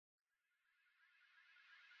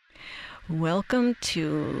Welcome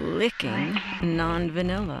to Licking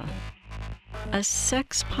Non-Vanilla, a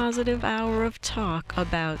sex-positive hour of talk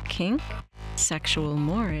about kink, sexual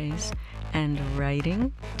mores, and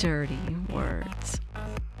writing dirty words.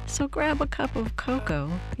 So grab a cup of cocoa,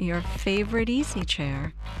 your favorite easy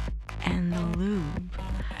chair, and the lube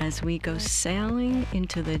as we go sailing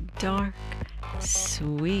into the dark,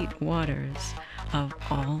 sweet waters of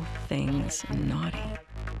all things naughty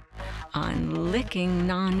on Licking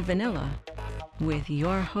Non-Vanilla with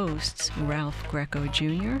your hosts Ralph Greco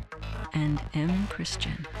Jr. and M.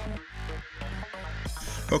 Christian.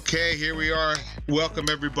 Okay, here we are. Welcome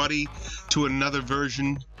everybody to another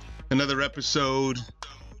version, another episode,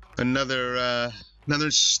 another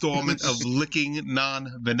installment of Licking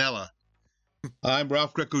Non-Vanilla. I'm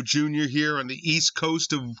Ralph Greco Jr. here on the East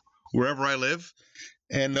Coast of wherever I live,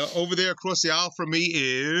 and over there across the aisle from me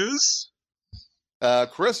is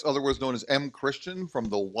Chris, otherwise known as M. Christian, from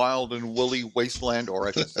the wild and woolly wasteland, or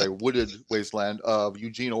I should say wooded wasteland of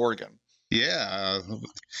Eugene, Oregon. Yeah.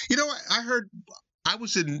 You know, I heard I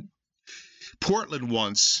was in Portland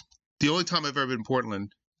once, the only time I've ever been in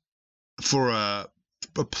Portland, for a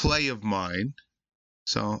play of mine.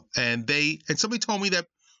 So, and somebody told me that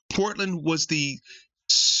Portland was the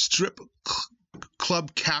strip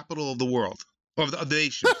club capital of the world, of the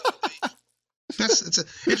nation. It's an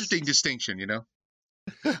interesting distinction, you know?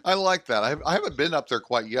 I like that. I haven't been up there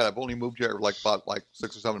quite yet. I've only moved here about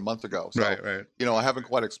 6 or 7 months ago. So, right. You know, I haven't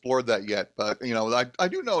quite explored that yet. But, you know, I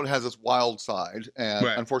do know it has this wild side. And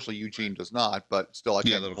Unfortunately, Eugene does not. But still, I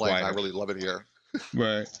can't complain. I really love it here.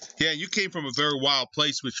 Right. Yeah, you came from a very wild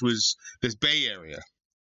place, which was this Bay Area.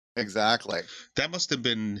 Exactly. That must have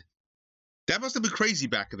been crazy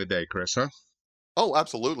back in the day, Chris, huh? Oh,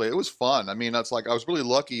 absolutely. It was fun. I mean, that's like I was really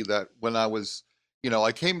lucky that when I was, you know,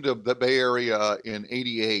 I came to the Bay Area in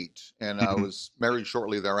 '88, and I was married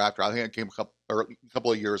shortly thereafter. I think I came a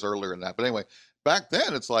couple of years earlier than that. But anyway, back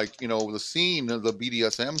then, it's like, you know, the scene, the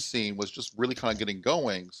BDSM scene was just really kind of getting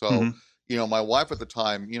going. So, you know, my wife at the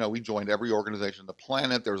time, you know, we joined every organization on the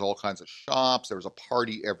planet. There was all kinds of shops. There was a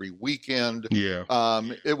party every weekend. Yeah.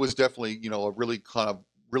 It was definitely, you know, a really kind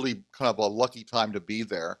of a lucky time to be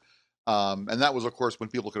there. And that was, of course, when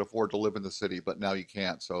people could afford to live in the city, but now you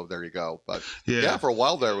can't. So there you go. But yeah, for a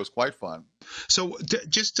while there, it was quite fun. So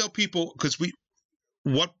just tell people, because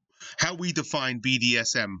how we define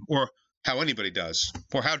BDSM, or how anybody does,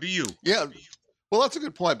 or how do you? Yeah. Well, that's a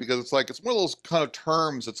good point, because it's like, it's one of those kind of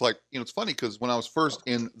terms. It's like, you know, it's funny because when I was first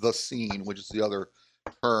in the scene, which is the other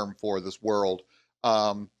term for this world,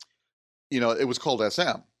 you know, it was called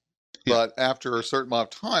SM. But after a certain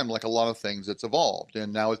amount of time, like a lot of things, it's evolved,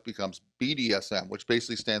 and now it becomes BDSM, which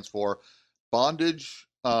basically stands for bondage.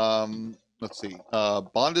 Bondage,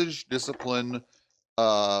 discipline,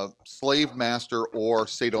 slave master, or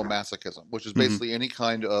sadomasochism, which is basically any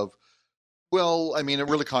kind of. Well, I mean, it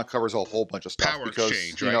really kind of covers a whole bunch of stuff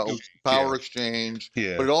Exchange, right? You know, power exchange.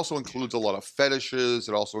 Yeah. But it also includes a lot of fetishes.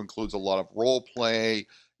 It also includes a lot of role play.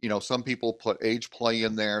 You know, some people put age play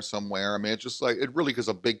in there somewhere. I mean, it's just like, it really is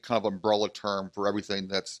a big kind of umbrella term for everything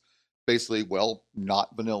that's basically, well,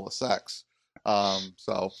 not vanilla sex.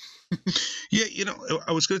 So. Yeah, you know,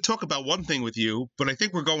 I was going to talk about one thing with you, but I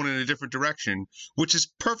think we're going in a different direction, which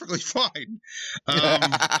is perfectly fine.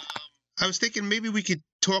 I was thinking maybe we could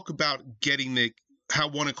talk about getting how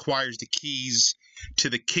one acquires the keys to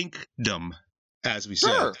the kinkdom, as we said.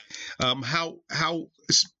 Sure.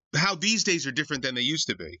 How these days are different than they used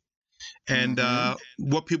to be, and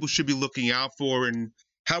what people should be looking out for, and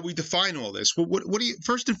how we define all this. What do you,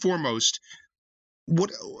 first and foremost,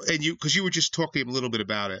 because you were just talking a little bit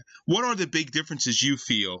about it, what are the big differences you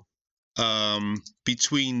feel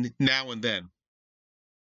between now and then?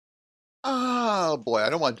 Oh boy, I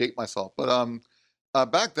don't want to date myself, but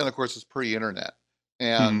back then, of course, it's pre-internet,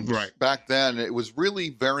 and back then it was really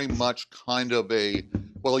very much kind of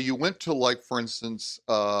you went to, like, for instance,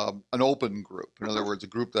 an open group. In other words, a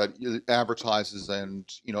group that advertises and,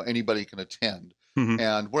 you know, anybody can attend.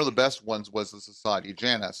 And one of the best ones was the Society of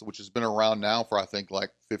Janus, which has been around now for, I think,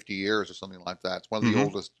 like 50 years or something like that. It's one of the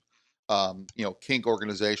oldest, you know, kink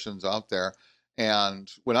organizations out there. And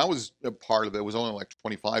when I was a part of it, it was only like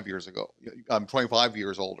 25 years ago. I'm 25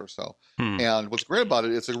 years old or so. And what's great about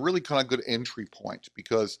it, it's a really kind of good entry point,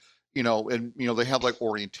 because, you know, and, you know, they have like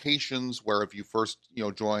orientations where if you first, you know,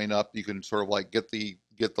 join up, you can sort of like get the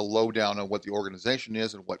lowdown on what the organization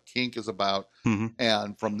is and what kink is about.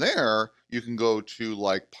 And from there, you can go to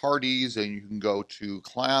like parties, and you can go to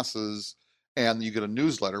classes, and you get a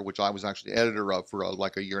newsletter, which I was actually editor of for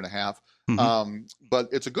like a year and a half. But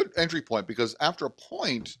it's a good entry point, because after a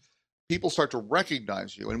point, people start to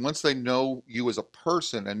recognize you. And once they know you as a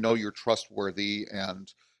person and know you're trustworthy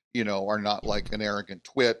and, are not like an arrogant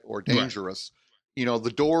twit or dangerous,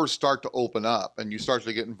 the doors start to open up and you start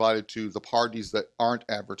to get invited to the parties that aren't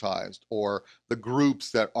advertised or the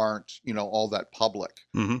groups that aren't, all that public.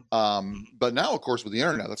 But now, of course, with the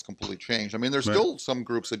internet, that's completely changed. I mean, there's still some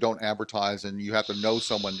groups that don't advertise and you have to know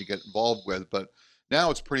someone to get involved with, but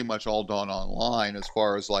now it's pretty much all done online as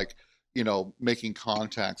far as like, making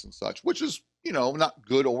contacts and such, which is, not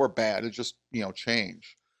good or bad. It's just,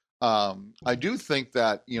 change. I do think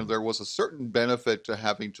that, there was a certain benefit to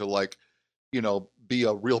having to like, be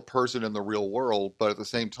a real person in the real world, but at the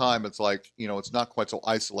same time, it's like, it's not quite so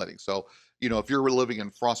isolating. So, if you're living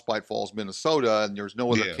in Frostbite Falls, Minnesota, and there's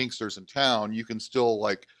no other Kinksters in town, you can still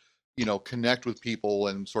like, connect with people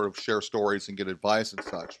and sort of share stories and get advice and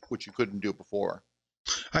such, which you couldn't do before.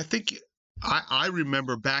 I think I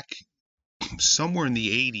remember back somewhere in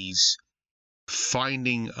the 80s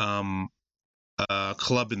finding a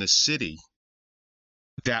club in the city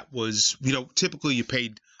that was, typically you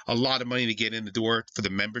paid a lot of money to get in the door for the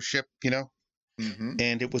membership,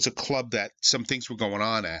 and it was a club that some things were going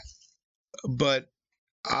on at. But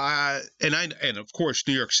and of course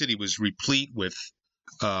New York City was replete with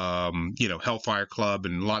Hellfire Club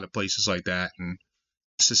and a lot of places like that and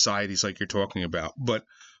societies like you're talking about. But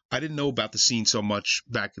I didn't know about the scene so much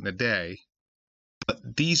back in the day. But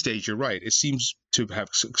these days, you're right. It seems to have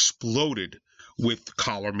exploded with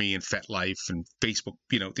Collar Me and FetLife and Facebook.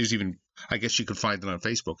 There's even, I guess you could find it on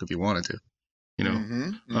Facebook if you wanted to.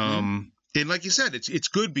 And like you said, it's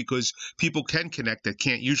good because people can connect that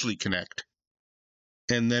can't usually connect.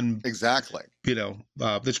 And then exactly,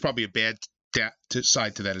 there's probably a bad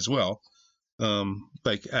side to that as well,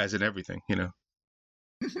 like as in everything,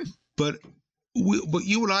 But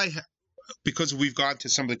you and I, because we've gone to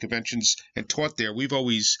some of the conventions and taught there, we've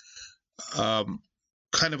always kind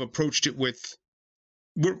of approached it with.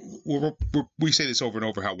 We say this over and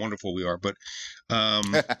over how wonderful we are, but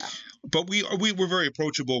we're very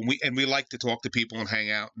approachable and we like to talk to people and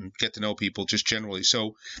hang out and get to know people just generally.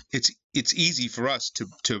 So it's easy for us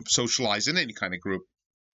to socialize in any kind of group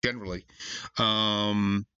generally,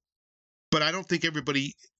 but I don't think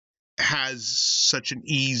everybody has such an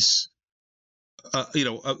ease, a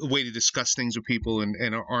way to discuss things with people and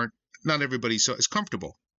not everybody so is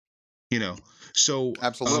comfortable. So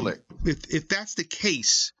absolutely. If that's the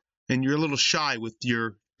case, and you're a little shy with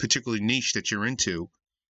your particular niche that you're into,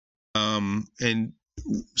 and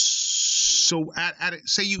so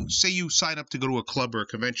say you sign up to go to a club or a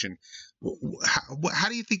convention, how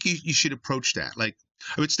do you think you should approach that? Like,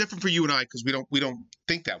 it's different for you and I because we don't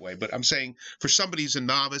think that way. But I'm saying for somebody who's a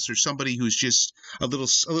novice or somebody who's just a little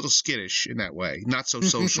skittish in that way, not so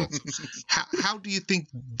social, how do you think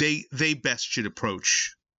they best should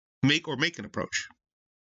approach? Make an approach?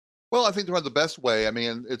 Well, I think they're the best way. I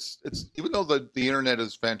mean, it's even though the internet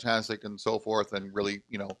is fantastic and so forth, and really,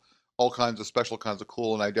 all kinds of special kinds of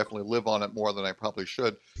cool, and I definitely live on it more than I probably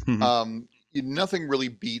should. Nothing really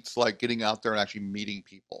beats like getting out there and actually meeting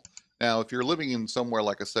people. Now, if you're living in somewhere,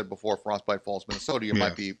 like I said before, Frostbite Falls, Minnesota, you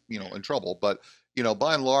might be, in trouble. But,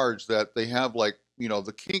 by and large, that they have like,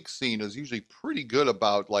 the kink scene is usually pretty good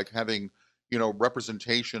about like having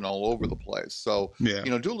representation all over the place. So,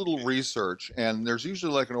 do a little research, and there's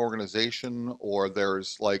usually like an organization or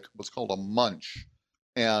there's like what's called a munch.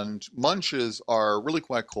 And munches are really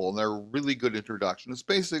quite cool, and they're a really good introduction. It's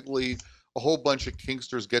basically a whole bunch of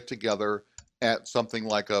kinksters get together at something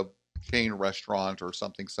like a chain restaurant or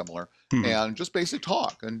something similar, and just basically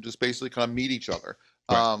talk and just basically kind of meet each other.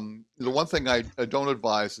 Right. The one thing I don't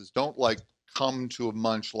advise is don't like come to a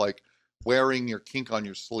munch like wearing your kink on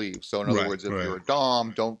your sleeve. So in other words, if you're a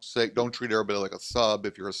dom, don't treat everybody like a sub.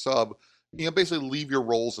 If you're a sub, basically leave your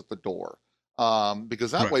roles at the door.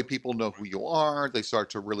 Because that way people know who you are. They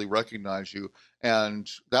start to really recognize you. And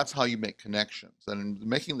that's how you make connections. And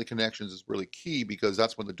making the connections is really key because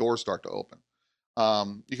that's when the doors start to open.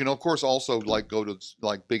 You can, of course, also like go to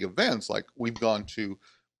like big events. Like we've gone to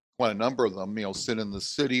quite a number of them, Sin in the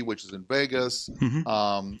City, which is in Vegas.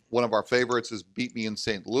 One of our favorites is Beat Me in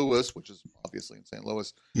St. Louis, which is obviously in St.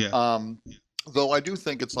 Louis. Though I do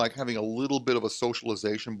think it's like having a little bit of a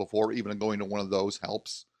socialization before even going to one of those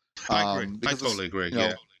helps. I agree. I totally agree.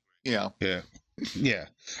 Yeah.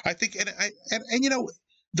 I think, and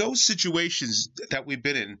those situations that we've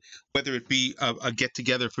been in, whether it be a get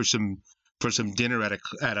together for some dinner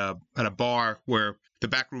at a bar, where the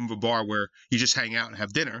back room of a bar where you just hang out and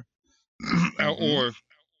have dinner, or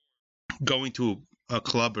going to a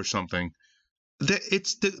club or something,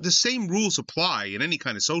 it's the same rules apply in any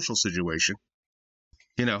kind of social situation.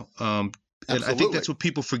 And I think that's what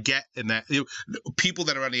people forget, and that people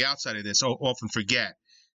that are on the outside of this often forget.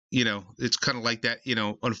 It's kind of like that.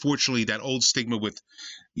 Unfortunately, that old stigma with,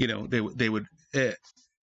 they would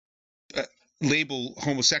label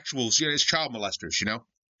homosexuals as child molesters.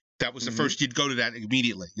 That was the first. You'd go to that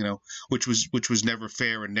immediately. Which was never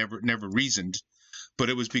fair and never reasoned. But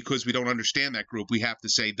it was because we don't understand that group. We have to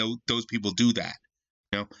say those people do that.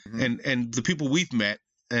 And the people we've met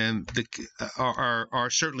and are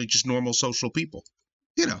certainly just normal social people.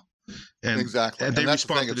 And exactly. And they that's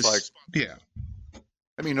respond the thing. to It's this. like,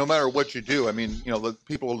 I mean, no matter what you do, I mean, the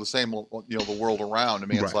people are the same. The world around. I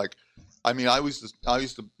mean, it's like, I mean, I used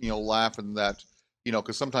to laugh in that.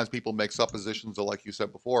 Because sometimes people make suppositions, like you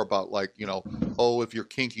said before, about like, oh, if you're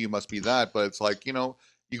kinky, you must be that. But it's like, you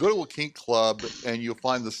go to a kink club and you'll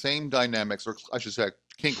find the same dynamics, or I should say a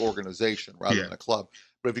kink organization rather than a club.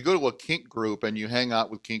 But if you go to a kink group and you hang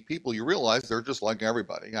out with kink people, you realize they're just like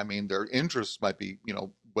everybody. I mean, their interests might be,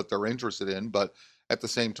 what they're interested in. But at the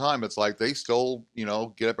same time, it's like they still,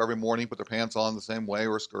 get up every morning, put their pants on the same way,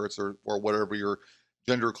 or skirts, or whatever your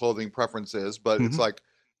gender clothing preference is. But it's like,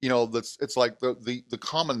 it's like the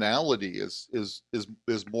commonality is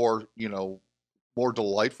more, more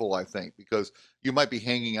delightful, I think, because you might be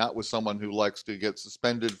hanging out with someone who likes to get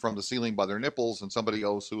suspended from the ceiling by their nipples and somebody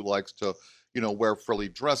else who likes to, wear frilly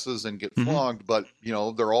dresses and get flogged, but,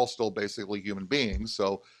 they're all still basically human beings.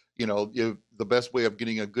 So, the best way of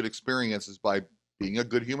getting a good experience is by being a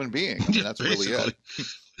good human being. I mean, that's really it.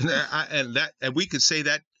 And we could say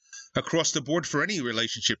that across the board for any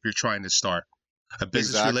relationship you're trying to start. A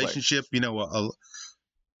business relationship, with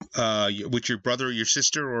your brother or your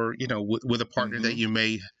sister, or with a partner that you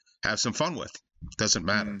may have some fun with. Doesn't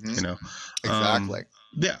matter, Exactly.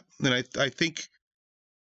 And I think,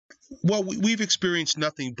 well, we've experienced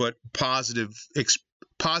nothing but positive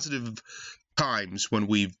times when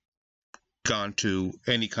we've gone to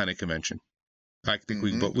any kind of convention. I think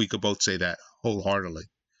we could both say that wholeheartedly.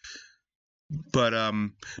 But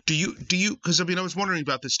do you? Because I mean, I was wondering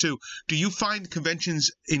about this too. Do you find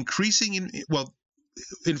conventions increasing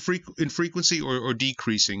in frequency or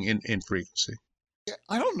decreasing in frequency? Yeah,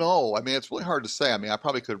 I don't know. I mean, it's really hard to say. I mean, I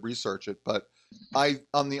probably could research it, but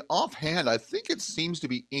on the offhand, I think it seems to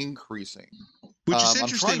be increasing. Which is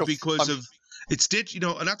interesting because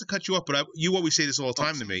not to cut you off, but you always say this all the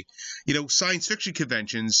time to me. Science fiction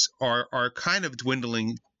conventions are kind of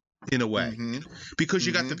dwindling in a way, because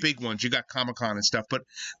you got the big ones, you got Comic-Con and stuff. But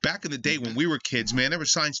back in the day when we were kids, man, there were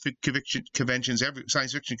science fiction conventions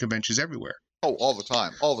everywhere. Oh, all the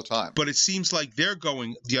time. But it seems like they're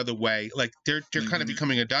going the other way. Like they're kind of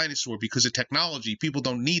becoming a dinosaur because of technology. People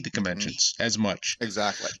don't need the conventions as much.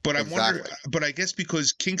 Exactly. But I wonder. But I guess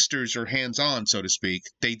because kinksters are hands-on, so to speak,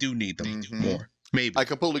 they do need them more. Maybe. I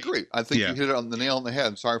completely agree. I think you hit it on the nail on the head.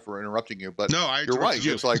 I'm sorry for interrupting you, but no, you're right.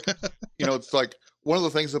 It's like, it's like one of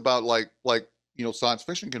the things about like science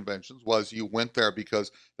fiction conventions was you went there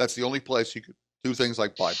because that's the only place you could do things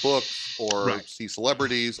like buy books or see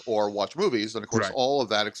celebrities or watch movies. And of course, all of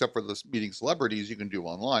that, except for this meeting celebrities, you can do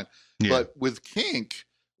online. Yeah. But with kink,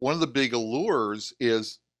 one of the big allures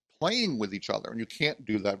is playing with each other, and you can't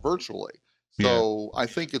do that virtually. So I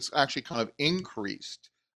think it's actually kind of increased.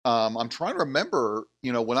 I'm trying to remember,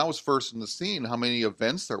 when I was first in the scene, how many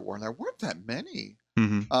events there were, and there weren't that many.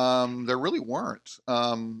 There really weren't.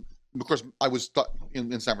 Of course, I was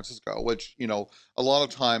in San Francisco, which, a lot of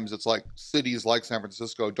times it's like cities like San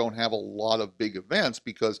Francisco don't have a lot of big events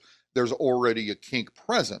because there's already a kink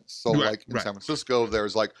presence. So like in San Francisco,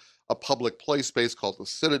 there's like a public play space called the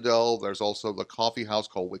Citadel. There's also the coffee house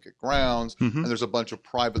called Wicked Grounds, and there's a bunch of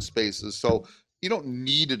private spaces. So you don't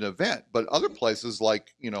need an event, but other places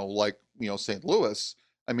like St. Louis,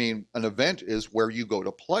 I mean, an event is where you go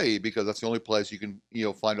to play because that's the only place you can,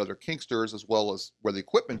 find other kinksters as well as where the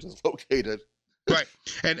equipment is located. Right.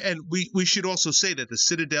 And we should also say that the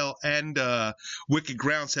Citadel and Wicked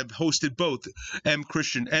Grounds have hosted both M.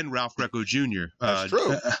 Christian and Ralph Greco Jr. That's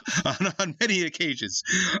true. On many occasions.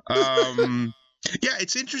 Yeah,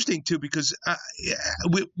 it's interesting too because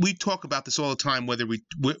we talk about this all the time. Whether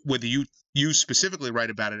you specifically write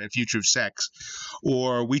about it at Future of Sex,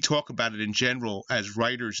 or we talk about it in general as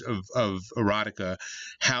writers of erotica,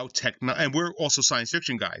 how and we're also science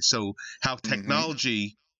fiction guys. So how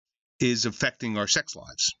technology is affecting our sex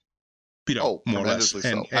lives. More or less.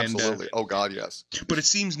 So. Absolutely. Oh God, yes. But it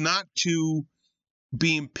seems not to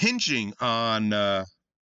be impinging on the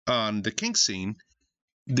kink scene.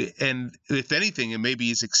 And if anything, it maybe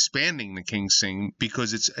is expanding the kink scene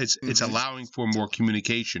because it's allowing for more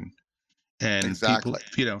communication and people,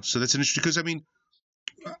 so that's interesting because I mean,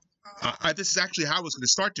 this is actually how I was going to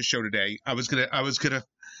start the show today. I was gonna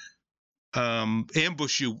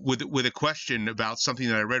ambush you with a question about something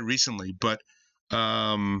that I read recently, but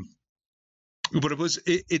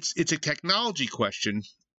it's a technology question,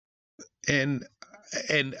 and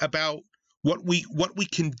about what we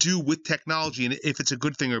can do with technology, and if it's a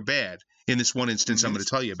good thing or bad. In this one instance, I'm going to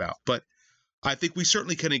tell you about, but I think we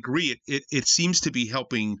certainly can agree it seems to be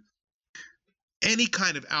helping any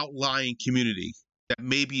kind of outlying community that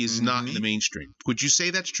maybe is not in the mainstream. Would you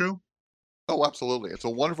say that's true? Oh, absolutely. It's a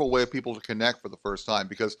wonderful way of people to connect for the first time,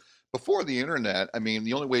 because before the internet, I mean,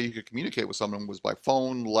 the only way you could communicate with someone was by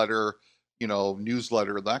phone, letter,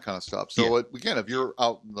 newsletter, that kind of stuff. So again, if you're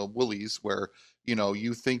out in the willies where,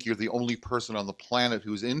 you think you're the only person on the planet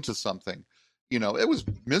who's into something, it was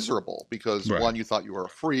miserable because one, you thought you were a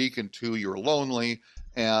freak, and two, you were lonely,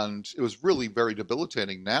 and it was really very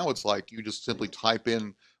debilitating. Now it's like you just simply type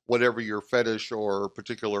in whatever your fetish or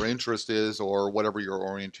particular interest is, or whatever your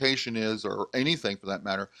orientation is, or anything for that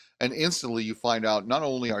matter, and instantly you find out not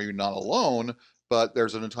only are you not alone, but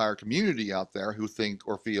there's an entire community out there who think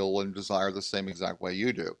or feel and desire the same exact way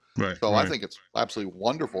you do. So I think it's absolutely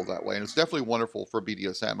wonderful that way, and it's definitely wonderful for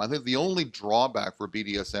BDSM. I think the only drawback for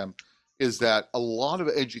BDSM is that a lot of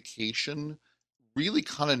education really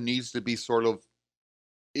kind of needs to be sort of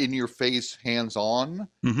in your face, hands-on.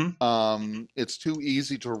 It's too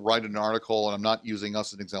easy to write an article, and I'm not using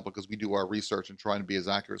us as an example because we do our research and trying to be as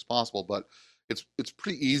accurate as possible, but it's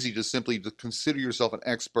pretty easy to simply to consider yourself an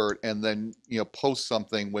expert and then post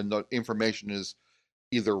something when the information is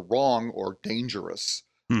either wrong or dangerous.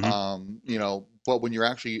 But when you're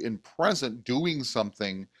actually in present doing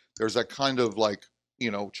something, there's that kind of like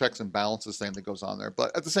checks and balances thing that goes on there.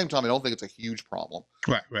 But at the same time, I don't think it's a huge problem.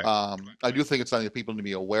 I do think it's something that people need to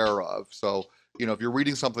be aware of. So, if you're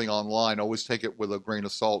reading something online, always take it with a grain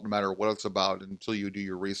of salt, no matter what it's about, until you do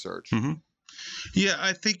your research. Yeah,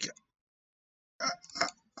 I think,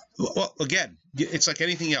 well, again, it's like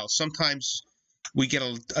anything else. Sometimes we get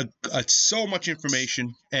so much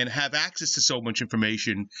information and have access to so much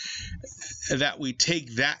information that we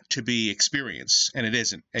take that to be experience, and it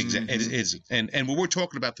isn't. It isn't. And when we're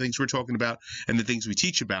talking about the things we're talking about and the things we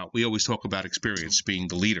teach about, we always talk about experience, being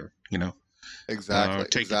the leader. Exactly.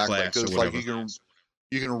 Take a class or whatever. Like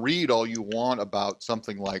you can read all you want about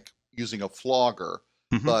something like using a flogger,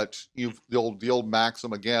 but the old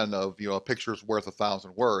maxim again of a picture's worth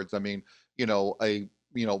 1,000 words. I mean, a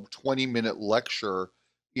 20-minute lecture,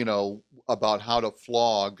 about how to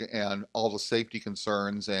flog and all the safety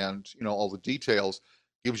concerns and, all the details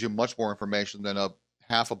gives you much more information than a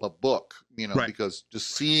half of a book, because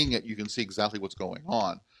just seeing it, you can see exactly what's going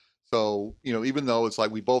on. So, even though it's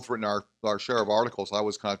like we both written our share of articles, I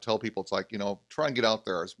always kind of tell people it's like, try and get out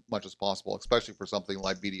there as much as possible, especially for something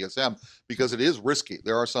like BDSM, because it is risky.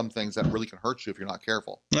 There are some things that really can hurt you if you're not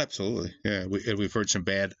careful. Absolutely. Yeah. We've heard some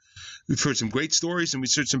great stories, and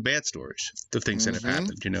we've heard some bad stories, the things that have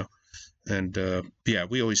happened, And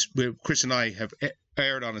Chris and I have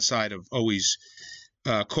erred on the side of always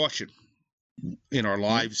caution in our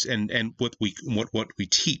lives and what we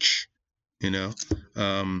teach.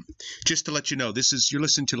 Just to let you know, you're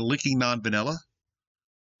listening to the Licking Non-Vanilla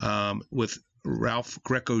with Ralph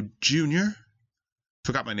Greco Jr.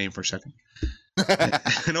 Forgot my name for a second.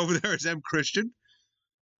 And over there is M. Christian.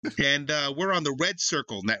 And we're on the Red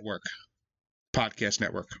Circle Network, podcast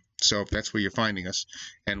network. So if that's where you're finding us.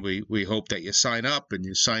 And we hope that you sign up and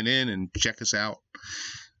you sign in and check us out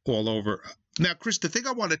all over. Now, Chris, the thing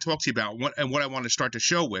I want to talk to you about and what I want to start the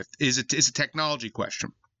show with is a technology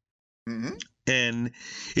question. And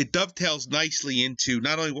it dovetails nicely into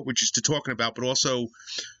not only what we're just talking about, but also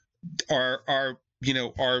our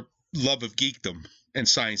love of geekdom and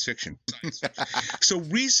science fiction. So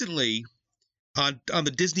recently, on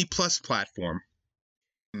the Disney Plus platform,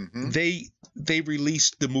 they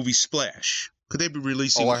released the movie Splash. Could they be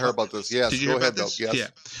releasing? Oh, I heard about this. Yes, did you go hear ahead. About this? Though.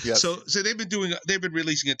 Yes. Yeah. So they've been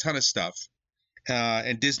releasing a ton of stuff.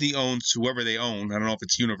 And Disney owns whoever they own. I don't know if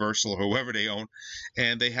it's Universal or whoever they own,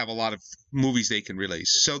 and they have a lot of movies they can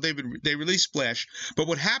release. So they released Splash. But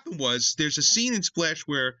what happened was there's a scene in Splash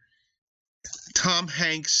where Tom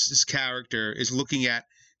Hanks' character is looking at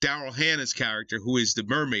Daryl Hannah's character, who is the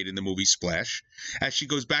mermaid in the movie Splash, as she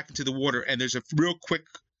goes back into the water. And there's a real quick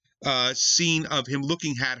scene of him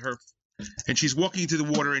looking at her, and she's walking into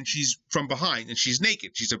the water, and she's from behind, and she's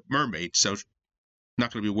naked. She's a mermaid, so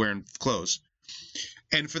not going to be wearing clothes.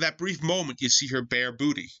 And for that brief moment, you see her bare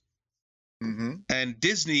booty. And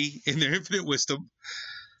Disney, in their infinite wisdom,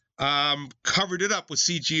 covered it up with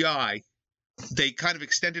CGI. They kind of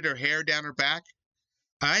extended her hair down her back,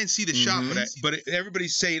 I didn't see the shot, but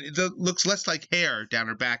everybody's saying it looks less like hair down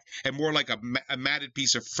her back and more like a matted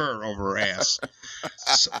piece of fur over her ass.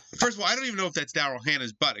 So, first of all, I don't even know if that's Daryl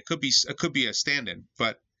Hannah's butt. It could be a stand-in,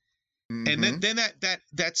 but and then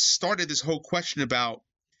that started this whole question about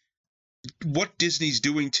what Disney's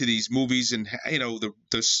doing to these movies, and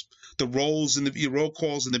the roles and the roll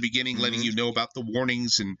calls in the beginning, letting you know about the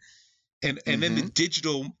warnings and then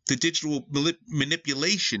the digital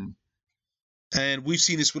manipulation. And we've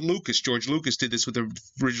seen this with Lucas. George Lucas did this with the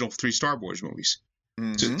original 3 Star Wars movies.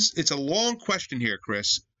 So it's a long question here,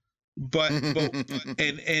 Chris. But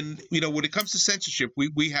and when it comes to censorship,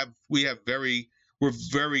 we're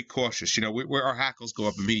very cautious. Where our hackles go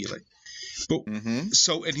up immediately. But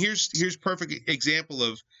so, and here's perfect example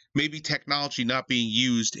of maybe technology not being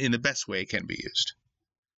used in the best way it can be used.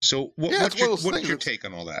 So what's your take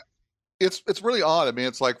on all that? It's really odd. I mean,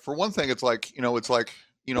 it's like, for one thing, it's like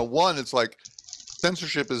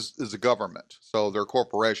censorship is a government, so they're a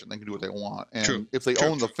corporation. They can do what they want, and if they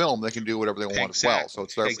own the film, they can do whatever they want as well. So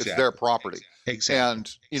it's their property. Exactly. And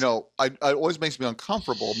it always makes me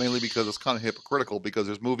uncomfortable, mainly because it's kind of hypocritical. Because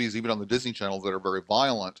there's movies even on the Disney Channel that are very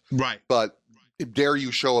violent, right? But dare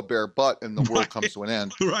you show a bare butt and the world comes to an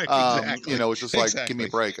end, right? Exactly. It's just like, give me a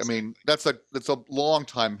break. I mean, that's a long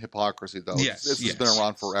time hypocrisy, though. This has been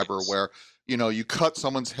around forever, where you cut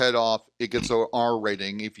someone's head off, it gets an R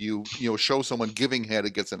rating. If you show someone giving head,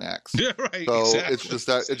 it gets an X. Yeah, right. So exactly.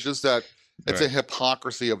 it's just that a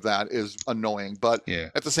hypocrisy of that is annoying. But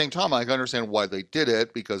at the same time, I can understand why they did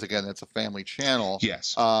it, because again, it's a family channel.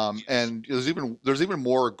 Yes. And there's even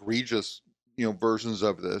more egregious versions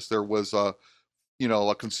of this. There was a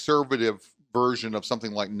conservative version of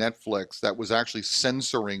something like Netflix that was actually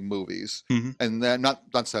censoring movies, and then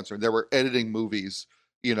not censoring. They were editing movies,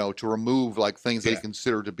 to remove like things they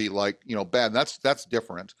consider to be like bad. That's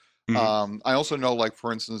different. I also know, like,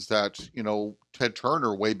 for instance, that Ted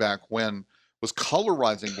Turner way back when was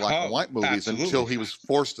colorizing black and white movies until he was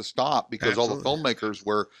forced to stop because all the filmmakers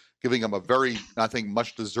were giving him a very, I think,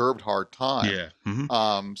 much deserved hard time.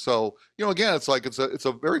 Yeah. So again, it's like it's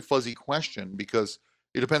a very fuzzy question, because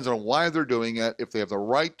it depends on why they're doing it, if they have the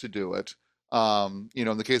right to do it. In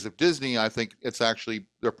the case of Disney, I think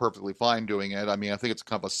they're perfectly fine doing it. I mean, I think it's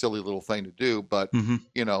kind of a silly little thing to do, but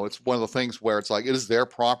it's one of the things where it's like, it is their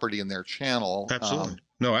property and their channel. Absolutely.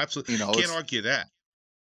 No, absolutely. You can't argue that.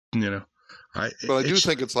 But I do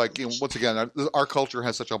think it's like, once again, our culture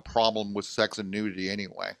has such a problem with sex and nudity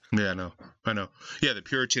anyway. Yeah, I know. Yeah, the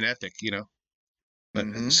Puritan ethic,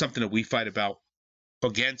 something that we fight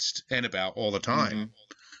against and about all the time.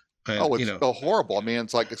 It's horrible. I mean,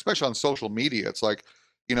 it's like, especially on social media, it's like,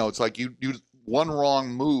 it's like you one wrong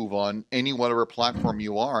move on any whatever platform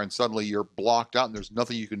you are, and suddenly you're blocked out, and there's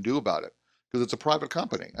nothing you can do about it because it's a private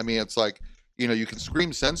company. I mean, it's like, you can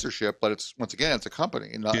scream censorship, but it's a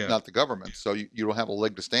company, and not the government. So you don't have a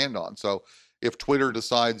leg to stand on. So if Twitter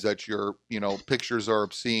decides that your pictures are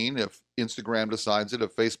obscene, if Instagram decides it,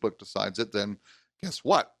 if Facebook decides it, then guess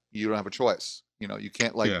what? You don't have a choice. You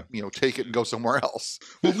can't take it and go somewhere else.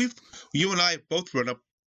 Well, you and I have both run up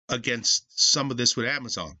against some of this with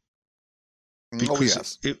Amazon.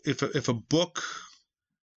 Because if a book,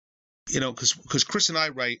 because Chris and I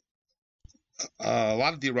write, a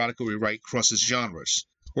lot of the erotica we write crosses genres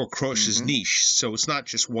or crosses niche, so it's not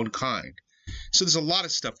just one kind. So there's a lot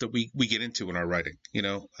of stuff that we get into in our writing,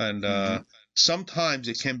 and sometimes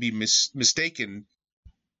it can be mistaken,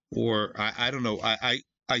 or I don't know.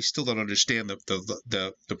 I still don't understand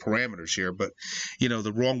the parameters here, but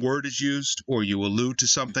the wrong word is used, or you allude to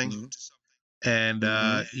something, and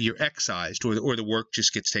you're excised, or the work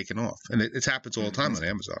just gets taken off, and it happens all the time on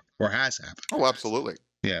Amazon, or has happened. Oh, absolutely.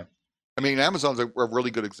 Yeah. I mean, Amazon's a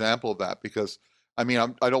really good example of that, because I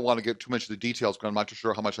mean, I don't want to get too much of the details, because I'm not too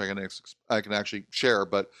sure how much I can actually share,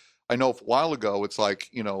 but I know a while ago, it's like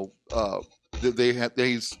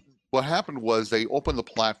what happened was they opened the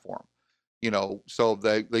platform. So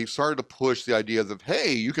they started to push the idea that,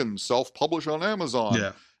 hey, you can self-publish on Amazon.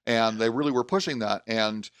 Yeah. And they really were pushing that.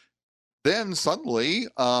 And then suddenly,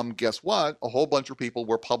 guess what? A whole bunch of people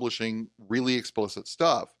were publishing really explicit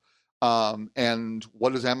stuff. And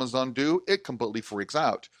what does Amazon do? It completely freaks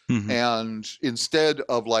out. And instead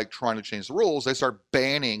of like trying to change the rules, they start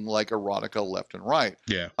banning like erotica left and right.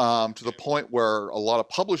 Yeah. To the point where a lot of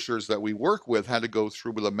publishers that we work with had to go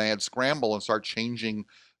through with a mad scramble and start changing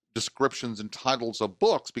descriptions and titles of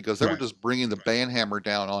books, because they were just bringing the ban hammer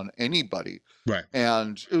down on anybody. Right.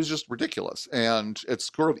 And it was just ridiculous. And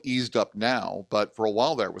it's sort of eased up now, but for a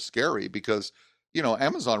while there it was scary, because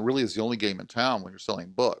Amazon really is the only game in town when you're selling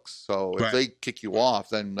books. So if they kick you off,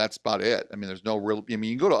 then that's about it. I mean, there's no real, I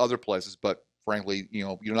mean, you can go to other places, but frankly,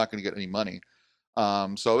 you're not going to get any money.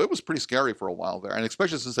 So it was pretty scary for a while there, and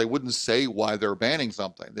especially since they wouldn't say why they're banning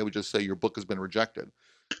something. They would just say your book has been rejected.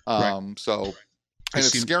 So, and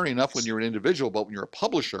it's scary enough when you're an individual, but when you're a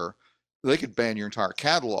publisher, they could ban your entire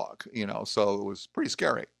catalog, so it was pretty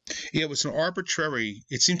scary. Yeah,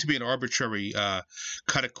 it seemed to be an arbitrary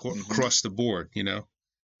cut across the board,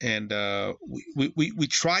 and we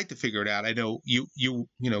tried to figure it out. I know you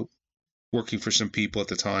working for some people at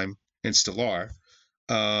the time and still are.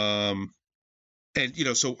 And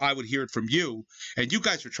so I would hear it from you, and you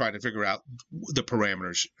guys were trying to figure out the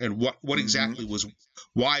parameters and what exactly was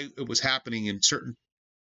why it was happening in certain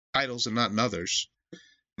titles and not in others.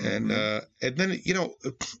 And then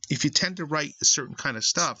if you tend to write a certain kind of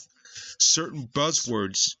stuff, certain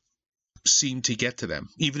buzzwords seem to get to them,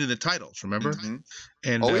 even in the titles. Remember?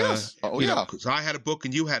 And because I had a book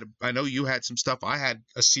and I know you had some stuff. I had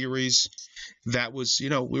a series that was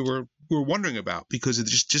we were wondering about because of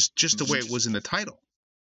just the way it was in the title.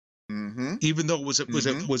 Even though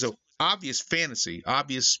it was a obvious fantasy, an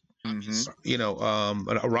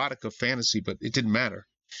erotica fantasy, but it didn't matter.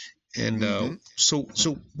 And so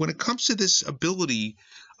when it comes to this ability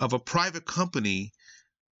of a private company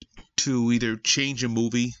to either change a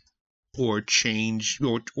movie or change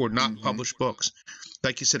or not publish books,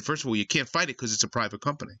 like you said, first of all, you can't fight it because it's a private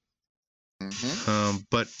company.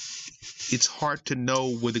 But it's hard to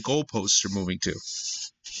know where the goalposts are moving to.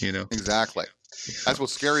 Exactly. That's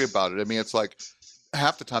what's scary about it. I mean, it's like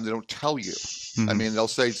half the time they don't tell you. I mean, they'll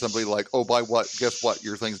say something like, "Oh, by what? Guess what?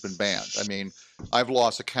 Your thing's been banned." I mean, I've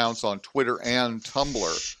lost accounts on Twitter and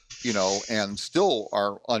Tumblr, and still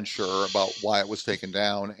are unsure about why it was taken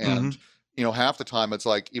down. And half the time it's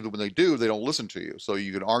like even when they do, they don't listen to you. So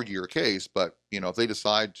you can argue your case, but if they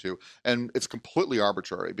decide to, and it's completely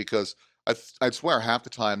arbitrary because I'd swear half the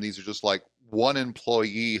time these are just like one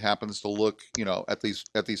employee happens to look, at these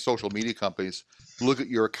social media companies, look at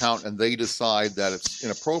your account and they decide that it's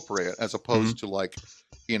inappropriate as opposed to like,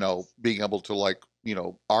 being able to like,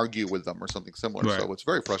 argue with them or something similar. Right. So it's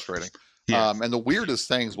very frustrating. Yeah. And the weirdest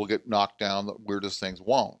things will get knocked down. The weirdest things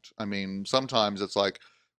won't. I mean, sometimes it's like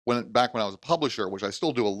back when I was a publisher, which I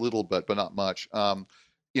still do a little bit, but not much.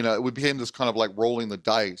 It would become this kind of like rolling the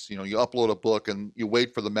dice. You upload a book and you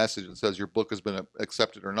wait for the message that says your book has been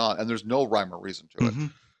accepted or not, and there's no rhyme or reason to it.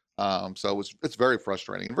 So it's very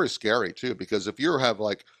frustrating and very scary too, because if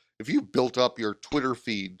you've built up your Twitter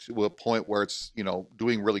feed to a point where it's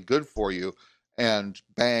doing really good for you, and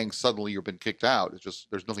bang, suddenly you've been kicked out. It's just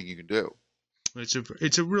there's nothing you can do.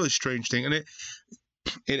 It's a really strange thing, and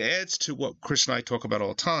it adds to what Chris and I talk about all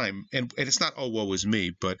the time, and it's not woe is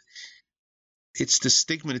me, but it's the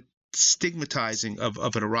stigmatizing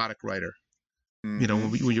of an erotic writer.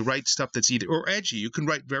 When you write stuff that's or edgy, you can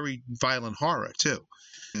write very violent horror too.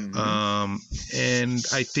 And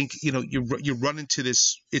I think you run into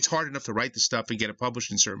this. It's hard enough to write the stuff and get it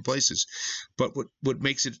published in certain places, but what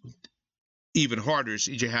makes it even harder is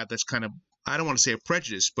you have this kind of, I don't want to say a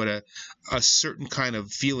prejudice, but a certain kind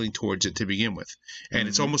of feeling towards it to begin with, and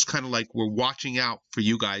it's almost kind of like we're watching out for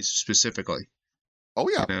you guys specifically. Oh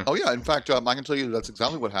yeah. Oh yeah. In fact, I can tell you that's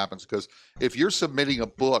exactly what happens, because if you're submitting a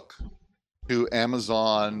book to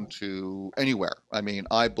Amazon, to anywhere, I mean,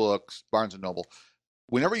 iBooks, Barnes and Noble,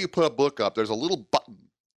 whenever you put a book up, there's a little button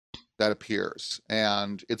that appears,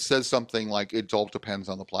 and it says something like, it all depends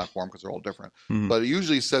on the platform because they're all different, but it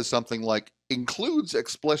usually says something like includes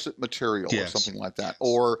explicit material or something like that,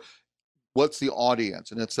 or what's the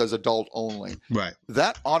audience, and it says adult only. Right.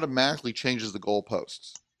 That automatically changes the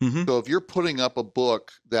goalposts. So if you're putting up a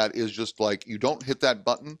book that is just like, you don't hit that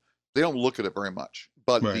button, they don't look at it very much.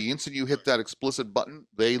 But the instant you hit that explicit button,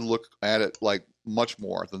 they look at it like much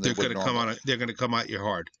more than they would normally. They're going to come at you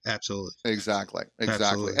hard. Absolutely. Exactly.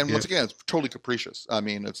 Absolutely. And once again, it's totally capricious. I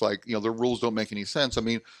mean, it's like, the rules don't make any sense. I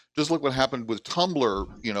mean, just look what happened with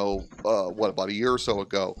Tumblr, about a year or so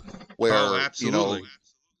ago, where, absolutely.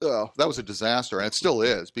 That was a disaster, and it still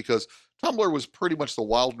is, because Tumblr was pretty much the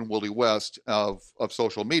wild and woolly west of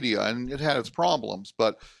social media, and it had its problems.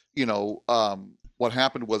 But, what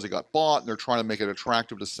happened was it got bought, and they're trying to make it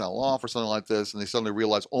attractive to sell off or something like this, and they suddenly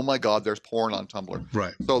realized, oh my God, there's porn on Tumblr.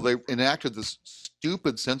 Right. So they enacted this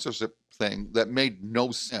stupid censorship thing that made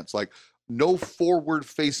no sense. Like, no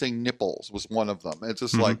forward-facing nipples was one of them. It's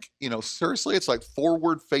just like, seriously, it's like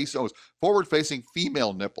forward-facing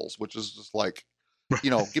female nipples, which is just like,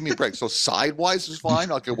 give me a break. So sidewise is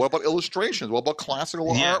fine. Okay, what about illustrations? What about classical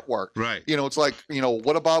artwork? Right. It's like,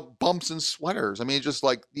 what about bumps and sweaters? I mean, just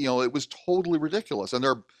like, it was totally ridiculous. And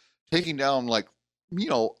they're taking down like,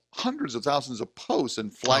 hundreds of thousands of posts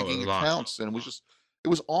and flagging accounts. And it was just, it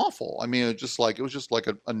was awful. I mean, it was just like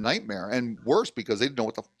a nightmare, and worse because they didn't know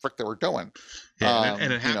what the frick they were doing. Yeah,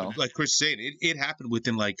 and it happened, like Chris said, it happened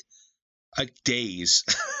within like days.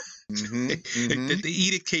 The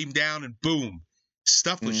edict came down, and boom,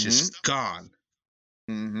 stuff was just gone.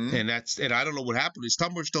 And I don't know what happened. Is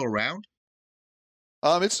Tumblr still around?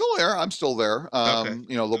 It's still there. I'm still there. Okay.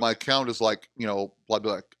 Though my account is like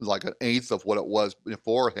an eighth of what it was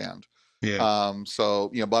beforehand. Yeah.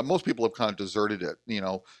 But most people have kind of deserted it,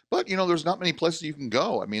 but there's not many places you can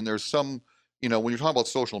go. I mean, there's some, when you're talking about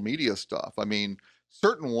social media stuff, I mean,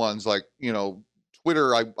 certain ones like,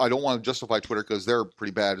 Twitter, I don't want to justify Twitter because they're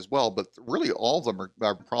pretty bad as well, but really all of them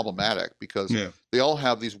are problematic because they all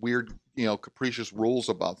have these weird, capricious rules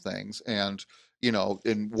about things. And,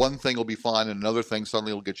 and one thing will be fine and another thing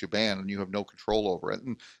suddenly will get you banned and you have no control over it.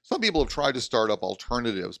 And some people have tried to start up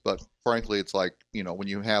alternatives, but frankly, it's like, when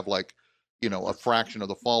you have like, a fraction of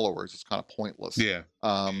the followers, it's kind of pointless. Yeah.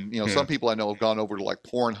 Some people I know have gone over to like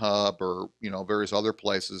Pornhub or, various other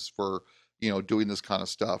places for, doing this kind of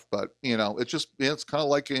stuff. But, it's kind of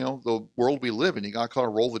like, the world we live in. You got to kind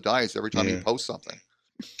of roll the dice every time you post something.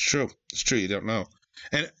 It's true. It's true. You don't know.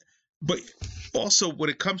 But also when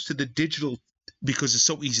it comes to the digital, because it's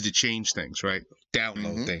so easy to change things, right?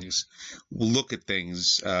 Download things, look at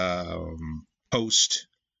things, post.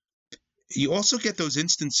 You also get those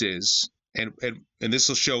instances, and this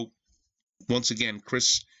will show, once again,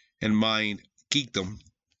 Chris and mine geekdom,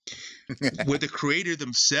 where the creator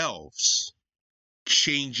themselves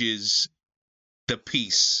changes the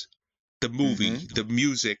piece, the movie, the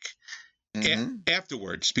music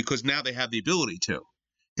afterwards, because now they have the ability to.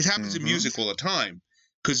 It happens in music all the time,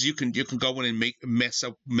 because you can go in and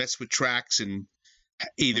mess with tracks and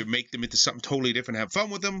either make them into something totally different, have fun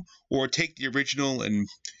with them, or take the original and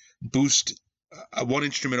boost one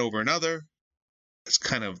instrument over another. It's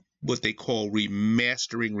kind of what they call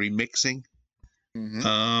remastering, remixing.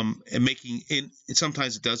 And making it.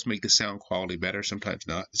 Sometimes it does make the sound quality better. Sometimes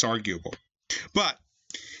not. It's arguable. But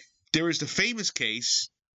there is the famous case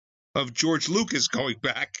of George Lucas going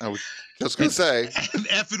back. I was just going to say. And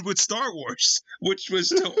effing with Star Wars, which was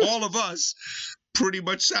to all of us pretty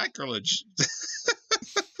much sacrilege.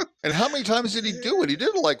 And how many times did he do it? He did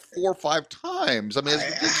it like 4 or 5 times. I mean, it's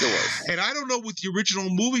ridiculous. And I don't know what the original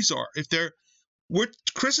movies are. If they're,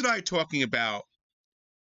 Chris and I are talking about,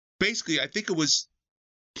 basically, I think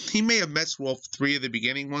he may have messed with all 3 of the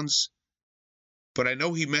beginning ones, but I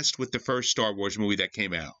know he messed with the first Star Wars movie that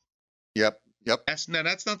came out. Yep. That's not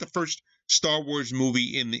the first Star Wars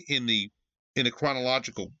movie in the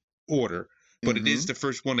chronological order, but it is the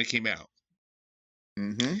first one that came out.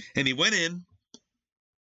 And he went in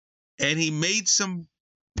and he made some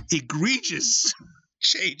egregious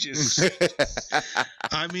changes.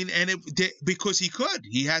 I mean, and because he could.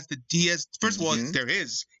 He has first of all, they're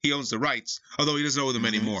his. He owns the rights, although he doesn't own them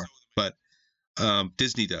anymore. But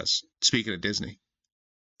Disney does. Speaking of Disney,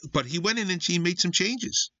 but he went in and he made some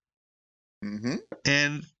changes.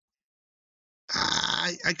 And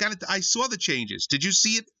I got it. I saw the changes. Did you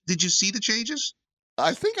see it? Did you see the changes?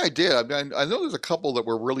 I think I did. I mean, I know there's a couple that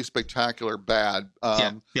were really spectacular bad.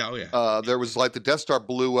 There was like the Death Star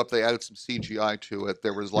blew up. They added some CGI to it.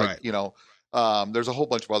 There was like, there's a whole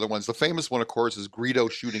bunch of other ones. The famous one, of course, is Greedo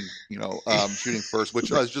shooting first, which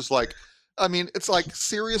was just like, I mean, it's like,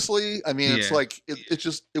 seriously? I mean, it's like,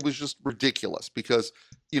 it was just ridiculous because,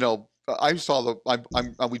 I saw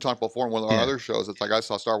we talked before in one of our other shows. It's like I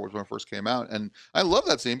saw Star Wars when it first came out, and I love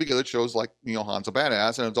that scene because it shows like Han's a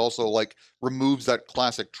badass, and it's also like removes that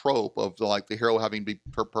classic trope of the hero having to be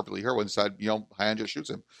perfectly hero. Instead, Han just shoots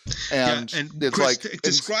him, and it's Chris, like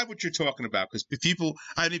describe what you're talking about because people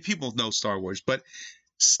know Star Wars, but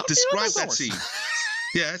describe that scene.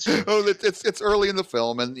 Yeah, that's true. It's early in the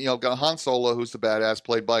film, and got Han Solo, who's the badass,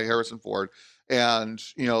 played by Harrison Ford. And,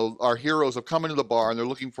 our heroes have come into the bar and they're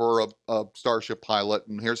looking for a starship pilot.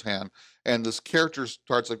 And here's Han. And this character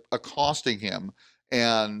starts accosting him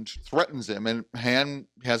and threatens him. And Han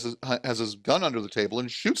has his gun under the table and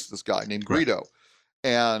shoots this guy named Greedo.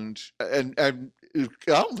 And I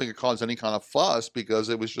don't think it caused any kind of fuss because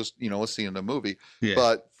it was just, a scene in the movie. Yeah.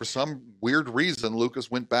 But for some weird reason, Lucas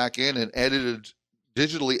went back in and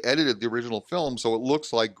digitally edited the original film. So it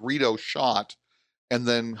looks like Greedo shot. And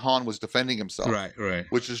then Han was defending himself. Right.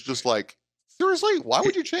 Which is just like, seriously, why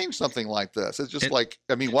would you change something like this? It's just why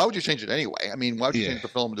would you change it anyway? I mean, why would you change the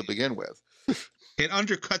film to begin with? It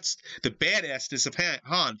undercuts the badassness of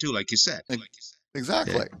Han, too, like you said.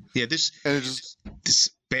 Exactly. Yeah, this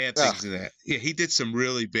bad things in that. Yeah, he did some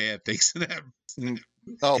really bad things in that.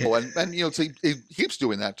 Oh boy, and you know, so he keeps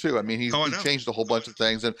doing that too. I mean, he changed a whole bunch of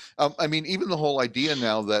things, and I mean, even the whole idea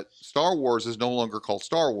now that Star Wars is no longer called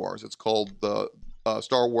Star Wars; it's called the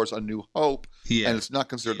Star Wars: A New Hope, and it's not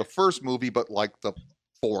considered the first movie, but like the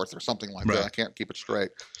fourth or something like that. I can't keep it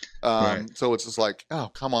straight. So it's just like, oh,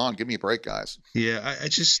 come on, give me a break, guys. Yeah, I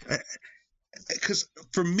just because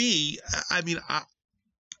for me, I mean,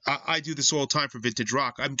 I do this all the time for Vintage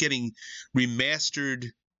Rock. I'm getting remastered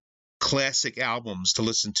classic albums to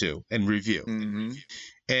listen to and review.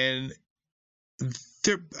 And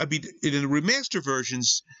I mean, in the remaster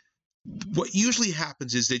versions, what usually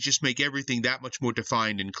happens is they just make everything that much more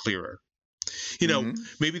defined and clearer. You know,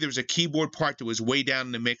 maybe there was a keyboard part that was way down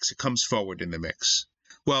in the mix. It comes forward in the mix.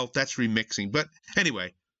 Well, that's remixing. But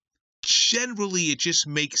anyway, generally, it just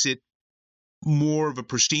makes it more of a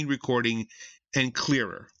pristine recording and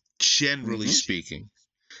clearer, generally speaking.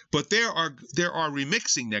 But there is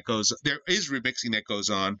remixing that goes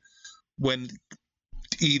on when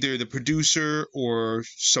either the producer or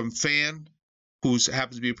some fan who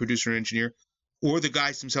happens to be a producer or engineer, or the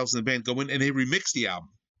guys themselves in the band go in and they remix the album.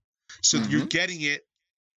 So you're getting it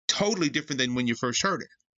totally different than when you first heard it.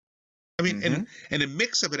 I mean, and a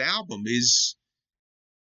mix of an album is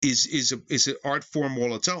an art form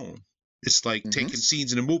all its own. It's like taking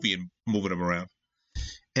scenes in a movie and moving them around.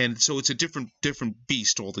 And so it's a different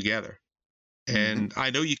beast altogether. And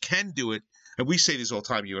I know you can do it, and we say this all the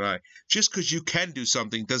time, you and I. Just because you can do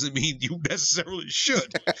something doesn't mean you necessarily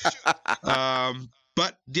should.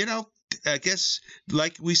 But you know, I guess,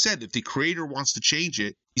 like we said, if the creator wants to change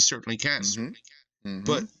it, he certainly can.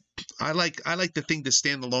 But I like the thing to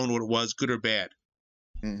stand alone, what it was, good or bad.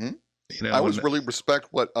 You know, I always really respect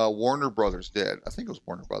what Warner Brothers did. I think it was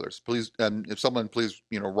Warner Brothers. Please, if someone please,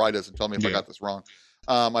 you know, write us and tell me if I got this wrong.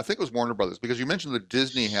 I think it was Warner Brothers, because you mentioned that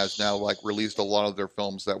Disney has now like released a lot of their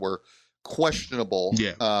films that were questionable,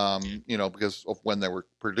 you know, because of when they were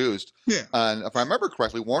produced. And if I remember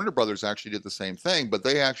correctly, Warner Brothers actually did the same thing, but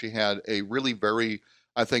they actually had a really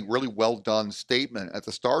really well done statement at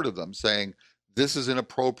the start of them saying, this is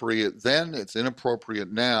inappropriate then, it's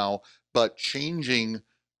inappropriate now, but changing,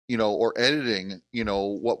 you know, or editing, you know,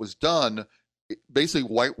 what was done, it basically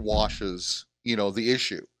whitewashes, you know, the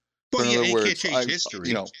issue. Well, in other words, you can't change history.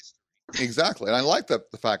 You know, exactly. And I like the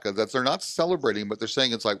fact that they're not celebrating, but they're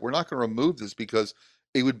saying it's like, we're not going to remove this because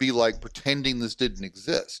it would be like pretending this didn't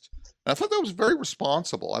exist. And I thought that was very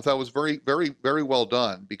responsible. I thought it was very, very, very well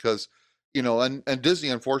done, because, you know, and Disney,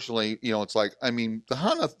 unfortunately, you know, it's like, I mean, the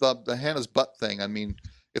Hannah's butt thing, I mean,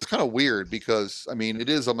 it's kind of weird because, I mean, it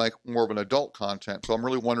is like more of an adult content. So I'm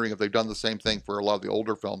really wondering if they've done the same thing for a lot of the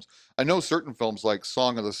older films. I know certain films like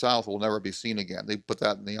Song of the South will never be seen again. They put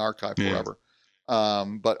that in the archive forever.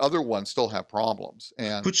 But other ones still have problems.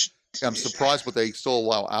 And I'm surprised what they still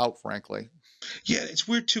allow out, frankly. Yeah, it's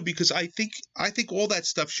weird too, because I think all that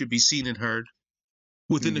stuff should be seen and heard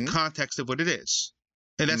within the context of what it is.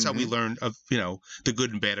 And that's how we learn of, you know, the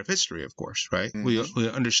good and bad of history, of course, right? We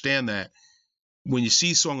understand that when you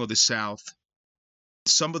see Song of the South,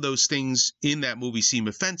 some of those things in that movie seem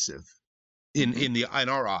offensive in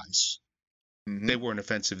our eyes. They weren't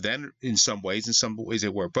offensive then in some ways they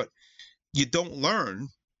were. But you don't learn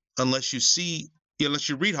unless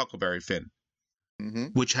you read Huckleberry Finn,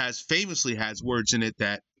 which famously has words in it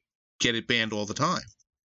that get it banned all the time.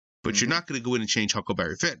 But you're not going to go in and change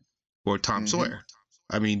Huckleberry Finn or Tom Sawyer.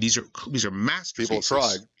 I mean, these are masterpieces. People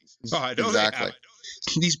tried. Oh, I know exactly.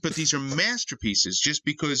 These are masterpieces, just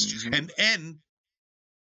because. And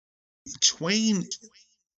Twain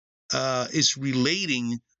is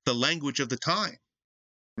relating the language of the time.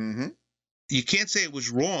 You can't say it was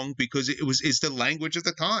wrong, because it's the language of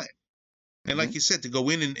the time. And like you said, to go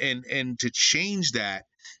in and to change that,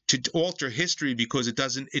 to alter history because it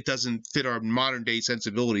doesn't fit our modern day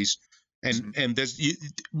sensibilities, and there's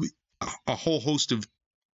a whole host of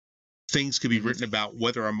things could be written about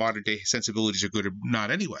whether our modern day sensibilities are good or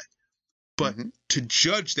not anyway. But to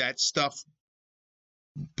judge that stuff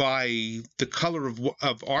by the color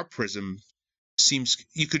of our prism seems,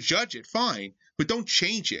 you could judge it fine, but don't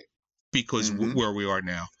change it because where we are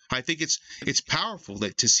now. I think it's powerful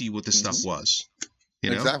to see what this stuff was. You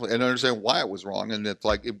know? Exactly, and understand why it was wrong. And it's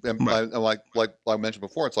like, like I mentioned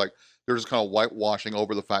before, it's like they're just kind of whitewashing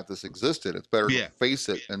over the fact this existed. It's better to face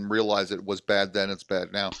it and realize it was bad then, it's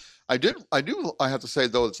bad now. I have to say,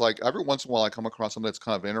 though, it's like every once in a while I come across something that's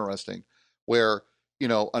kind of interesting, where, you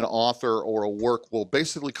know, an author or a work will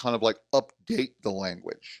basically kind of like update the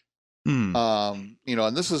language. You know,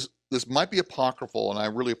 and this might be apocryphal, and I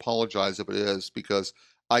really apologize if it is, because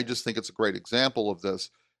I just think it's a great example of this.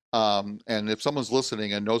 And if someone's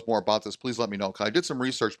listening and knows more about this, please let me know. 'Cause I did some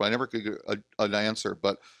research, but I never could get an answer.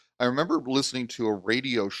 But I remember listening to a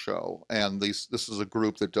radio show, and this is a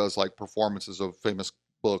group that does like performances of famous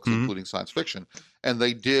books, including science fiction, and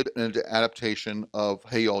they did an adaptation of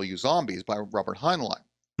Hey All You Zombies by Robert Heinlein.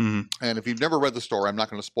 And if you've never read the story, I'm not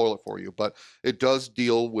going to spoil it for you, but it does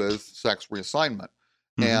deal with sex reassignment.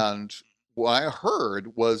 And what I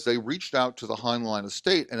heard was they reached out to the Heinlein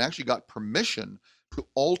estate and actually got permission to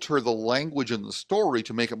alter the language in the story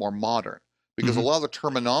to make it more modern, because a lot of the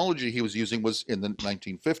terminology he was using was in the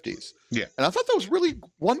 1950s. Yeah. And I thought that was really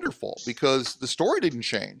wonderful, because the story didn't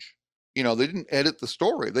change. You know, they didn't edit the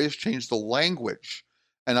story. They just changed the language.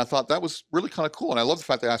 And I thought that was really kind of cool. And I love the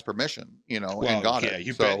fact they asked permission, and got it.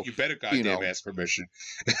 You better goddamn ask permission.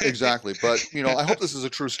 Exactly. But, I hope this is a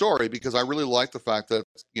true story, because I really like the fact that,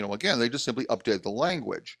 again, they just simply updated the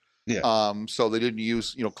language. Yeah. So they didn't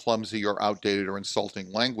use, clumsy or outdated or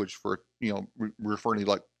insulting language for, referring to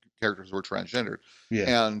like characters who were transgendered.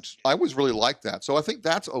 Yeah. And I always really like that. So I think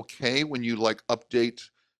that's okay when you like update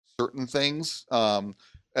certain things.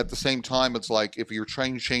 At the same time, it's like if you're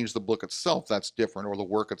trying to change the book itself, that's different, or the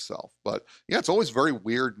work itself. But yeah, it's always very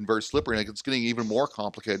weird and very slippery. And it's getting even more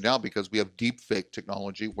complicated now, because we have deep fake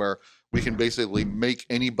technology where we can basically make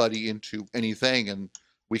anybody into anything, and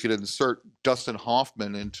we could insert Dustin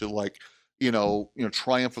Hoffman into like,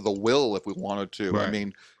 Triumph of the Will if we wanted to. Right. I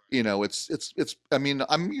mean, I mean,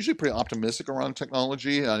 I'm usually pretty optimistic around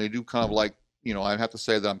technology, and I do kind of like, I have to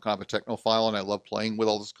say that I'm kind of a technophile, and I love playing with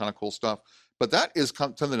all this kind of cool stuff. But that is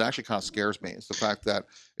something that actually kind of scares me. It's the fact that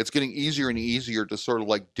it's getting easier and easier to sort of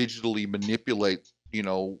like digitally manipulate,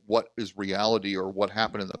 what is reality or what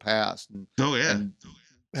happened in the past. And, and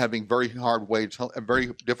having very very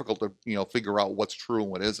difficult to, figure out what's true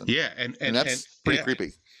and what isn't. Yeah. And that's pretty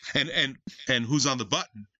creepy. And who's on the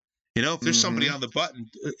button? If there's somebody on the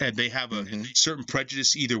button and they have a certain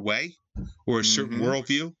prejudice either way, or a certain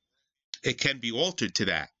worldview, it can be altered to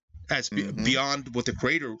that. As beyond what the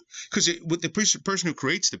creator, because with the person who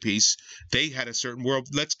creates the piece, they had a certain world.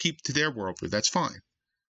 Let's keep to their worldview. That's fine.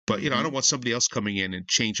 But I don't want somebody else coming in and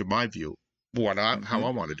changing my view, how I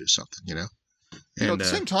want to do something. And, at the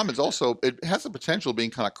same time, it has the potential of being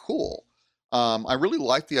kind of cool. I really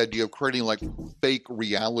like the idea of creating like fake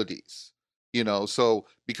realities. So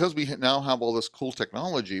because we now have all this cool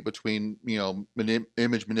technology between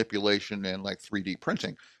image manipulation and like 3D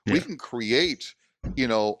printing, we can create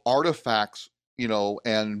artifacts,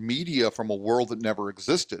 and media from a world that never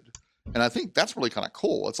existed. And I think that's really kind of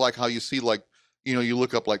cool. It's like how you see like, you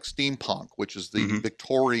look up like steampunk, which is the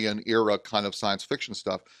Victorian era kind of science fiction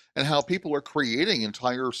stuff, and how people are creating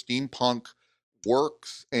entire steampunk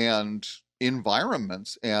works and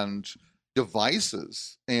environments and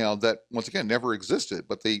devices, that once again never existed,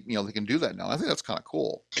 but they can do that now. I think that's kind of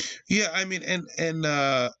cool. Yeah, I mean, and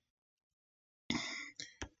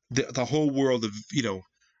the whole world of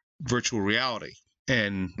virtual reality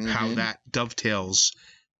and how that dovetails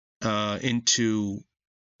into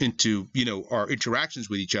our interactions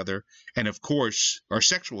with each other, and of course our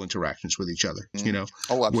sexual interactions with each other.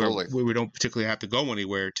 Oh, absolutely. Where we don't particularly have to go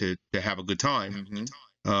anywhere to have a good time,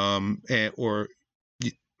 or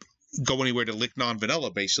go anywhere to lick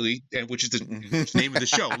non-vanilla, basically, and which is the name of the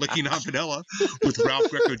show, Licking Non-Vanilla, with Ralph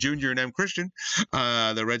Greco Jr. and M. Christian,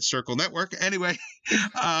 the Red Circle Network. Anyway,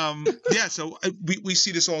 so we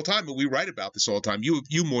see this all the time, but we write about this all the time.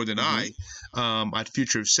 You more than I, at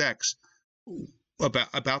Future of Sex,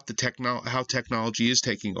 about the how technology is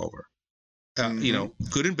taking over.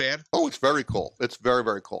 Good and bad. Oh, it's very cool. It's very,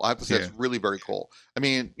 very cool. I have to say, it's really very cool. I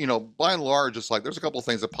mean, by and large, it's like there's a couple of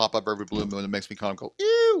things that pop up every blue moon that makes me kind of go,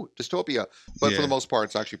 ew, dystopia. But for the most part,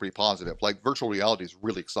 it's actually pretty positive. Like virtual reality is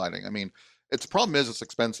really exciting. I mean, the problem is it's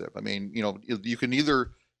expensive. I mean, you can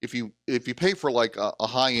either, if you pay for like a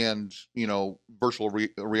high end, virtual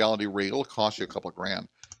reality rig, it'll cost you a couple of grand.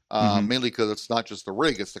 Mainly because it's not just the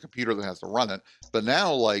rig, it's the computer that has to run it. But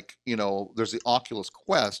now, like, there's the Oculus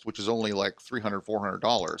Quest, which is only like $300,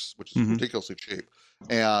 $400, which is ridiculously cheap.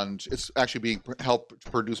 And it's actually being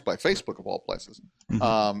produced by Facebook, of all places.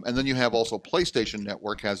 And then you have also PlayStation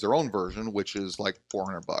Network has their own version, which is like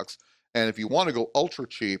 $400. And if you want to go ultra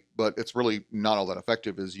cheap, but it's really not all that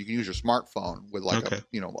effective, is you can use your smartphone with like a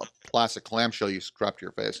plastic clamshell you strap to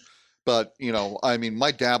your face. But, I mean,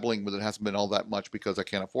 my dabbling with it hasn't been all that much because I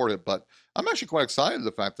can't afford it. But I'm actually quite excited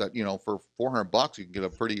the fact that, for $400, you can get a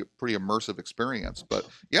pretty immersive experience. But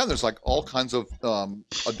yeah, there's like all kinds of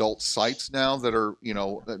adult sites now that are,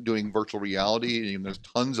 doing virtual reality. And there's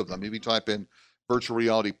tons of them. If you type in virtual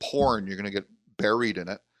reality porn, you're going to get buried in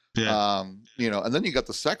it. Yeah. And then you got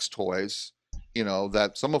the sex toys,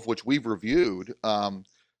 that some of which we've reviewed.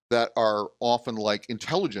 that are often like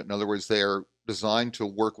intelligent. In other words, they're designed to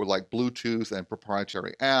work with like Bluetooth and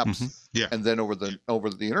proprietary apps, Yeah. and then over the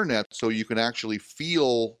internet, so you can actually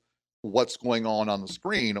feel what's going on the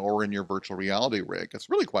screen or in your virtual reality rig. It's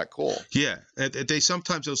really quite cool. Yeah, they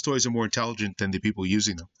sometimes those toys are more intelligent than the people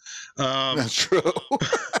using them. That's true.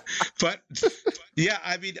 But yeah,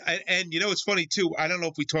 I mean, and you know, it's funny too. I don't know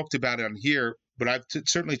if we talked about it on here, but I've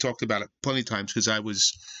certainly talked about it plenty of times because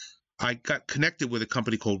I got connected with a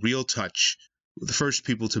company called Real Touch, the first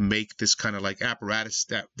people to make this kind of like apparatus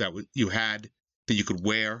that you had that you could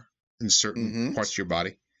wear in certain parts of your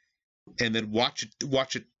body, and then watch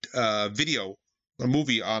a video, a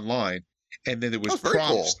movie online, and then there was prompts.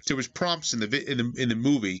 Cool. There was prompts in the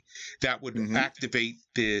movie that would activate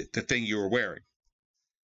the thing you were wearing.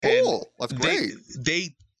 Cool, that's great.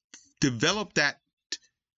 They developed that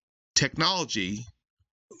technology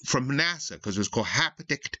from NASA because it was called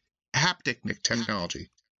haptic technology,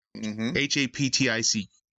 HAPTIC.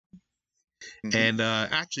 And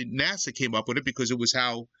actually, NASA came up with it because it was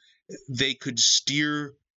how they could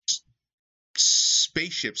steer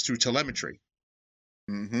spaceships through telemetry.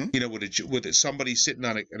 You know, with somebody sitting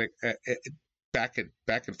on back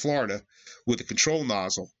in Florida with a control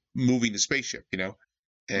nozzle moving the spaceship. You know,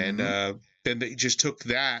 and then they just took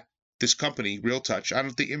this company, Real Touch. I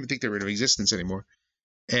don't even think they're in existence anymore.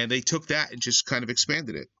 And they took that and just kind of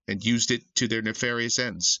expanded it and used it to their nefarious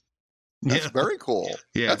ends. That's very cool.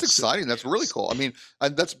 Yeah, that's exciting. That's really cool. I mean,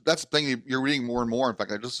 that's the thing you're reading more and more. In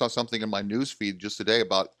fact, I just saw something in my news feed just today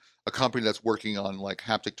about a company that's working on like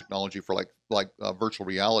haptic technology for like virtual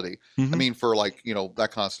reality. I mean, for like, you know,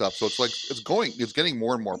 that kind of stuff. So it's like it's getting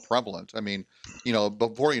more and more prevalent. I mean, you know,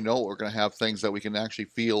 before you know it, we're going to have things that we can actually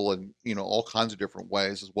feel in, you know, all kinds of different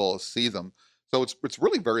ways as well as see them. So it's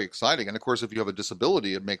really very exciting. And of course, if you have a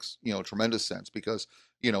disability, it makes, you know, tremendous sense because,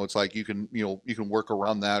 you know, it's like you can work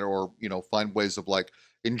around that or, you know, find ways of like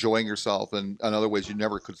enjoying yourself and other ways you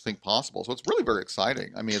never could think possible. So it's really very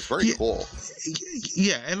exciting. I mean, it's very cool.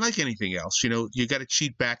 Yeah. And like anything else, you know, you got to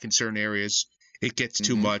cheat back in certain areas. It gets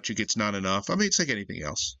too much. It gets not enough. I mean, it's like anything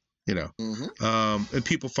else, you know, and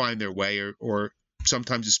people find their way or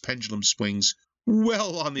sometimes this pendulum swings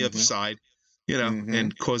well on the other side. You know,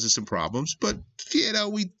 and causes some problems. But, you know,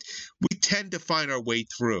 we tend to find our way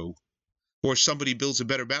through, or somebody builds a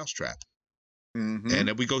better mousetrap. And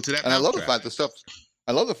then we go to that. And I love the fact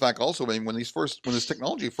I love the fact also, I mean, when this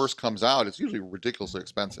technology first comes out, it's usually ridiculously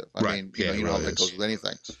expensive. I mean, you know how that goes with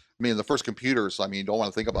anything. I mean, the first computers, I mean, you don't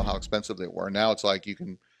want to think about how expensive they were. Now it's like you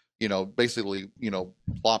can, you know, basically, you know,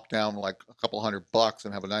 plop down like a couple $100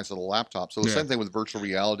 and have a nice little laptop. So the same thing with virtual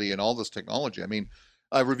reality and all this technology. I mean,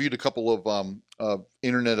 I reviewed a couple of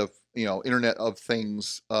Internet of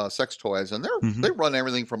Things sex toys, and they run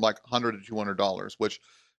everything from like $100 to $200, which,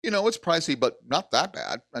 you know, it's pricey, but not that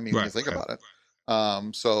bad. I mean, when you think about it.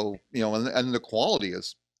 So, you know, and the quality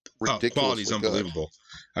is ridiculously quality is unbelievable.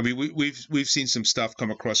 Good. I mean, we've seen some stuff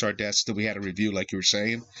come across our desk that we had a review, like you were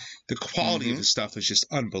saying. The quality of the stuff is just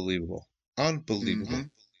unbelievable. Unbelievable.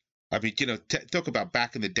 I mean, you know, talk about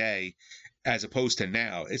back in the day. As opposed to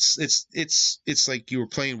now, it's like you were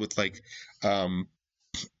playing with like,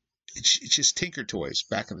 it's just Tinker toys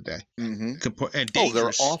back in the day. And they're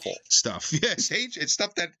awful stuff. Yes, it's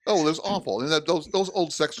stuff that. Oh, there's awful. And those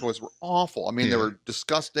old sex toys were awful. I mean, they were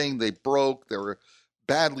disgusting. They broke. They were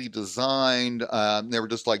badly designed. They were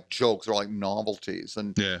just like jokes. They're like novelties.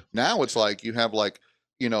 And now it's like you have like,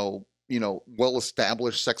 you know,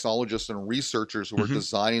 well-established sexologists and researchers who are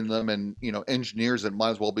designing them and, you know, engineers that might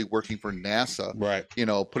as well be working for NASA, right? You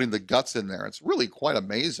know, putting the guts in there. It's really quite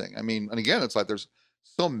amazing. I mean, and again, it's like there's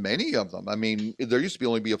so many of them. I mean, there used to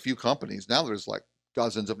only be a few companies. Now there's like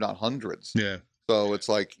dozens, if not hundreds. Yeah. So it's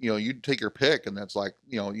like, you know, you take your pick and that's like,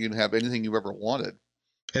 you know, you can have anything you ever wanted.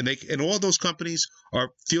 And all those companies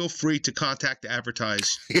feel free to contact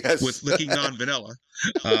advertise with Licking Non-Vanilla.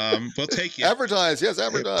 We'll take you. Advertise,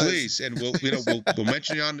 please, and we'll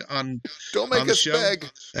mention you on Don't make us beg.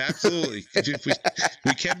 Absolutely,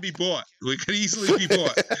 we can be bought. We can easily be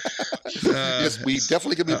bought. Yes, we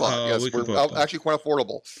definitely can be bought. Yes, we're actually quite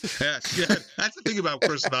affordable. Yes, yeah. That's the thing about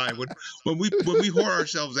Chris and I. When we whore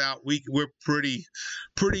ourselves out, we're we're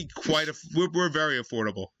very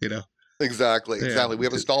affordable. You know. Exactly. We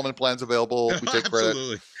have installment plans available. We take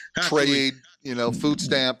credit, trade, you know, food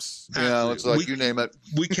stamps. You know, it's like you name it.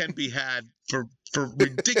 We can be had for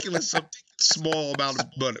ridiculous small amount of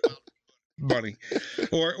money,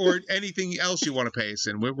 or anything else you want to pay us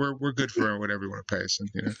in. We're good for whatever you want to pay us in.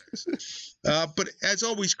 You know. But as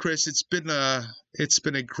always, Chris, it's been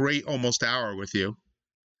a great almost hour with you.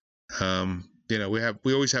 You know,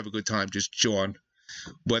 we always have a good time just jawing.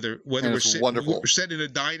 Whether we're sitting in a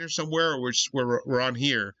diner somewhere or we're on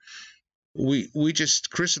here,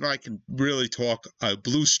 Chris and I can really talk a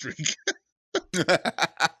blue streak.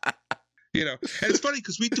 You know, and it's funny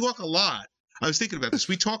because we talk a lot. I was thinking about this.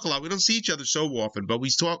 We talk a lot. We don't see each other so often, but we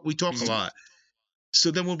talk a lot. So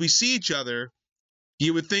then when we see each other,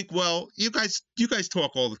 you would think, well, you guys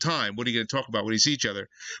talk all the time. What are you going to talk about when you see each other?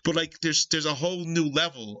 But like, there's a whole new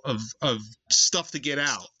level of stuff to get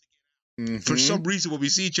out. Mm-hmm. For some reason, when we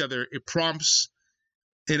see each other, it prompts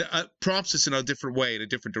us in a different way, in a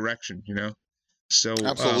different direction. You know. So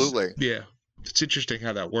absolutely, yeah, it's interesting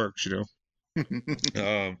how that works. You know.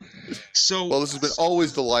 Well, this has been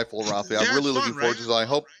always delightful, Ralphie. I'm really looking forward to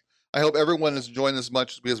it. I hope everyone is enjoying this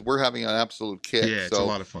much because we're having an absolute kick. Yeah, it's a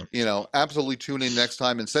lot of fun. You know, absolutely tune in next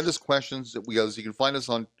time and send us questions because you can find us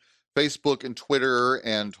on Facebook and Twitter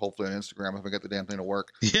and hopefully on Instagram if I get the damn thing to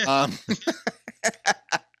work. Yeah.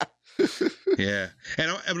 Yeah.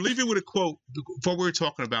 And I'm leaving with a quote. What we were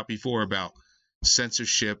talking about before about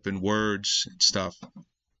censorship and words and stuff.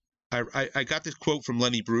 I got this quote from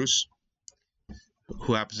Lenny Bruce,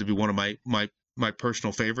 who happens to be one of my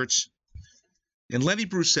personal favorites. And Lenny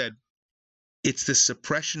Bruce said, "It's the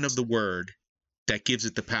suppression of the word that gives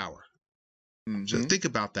it the power." Mm-hmm. So think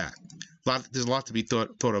about that. There's a lot to be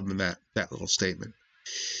thought of in that little statement.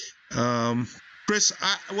 Chris,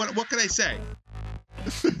 what can I say?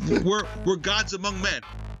 We're gods among men.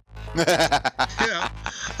 Yeah.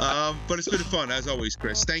 But it's been fun as always,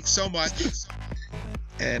 Chris. Thanks so much,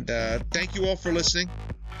 and thank you all for listening.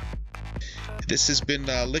 This has been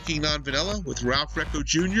Licking Non-Vanilla with Ralph Recco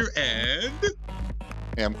Jr. and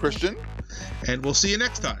I'm Christian. And we'll see you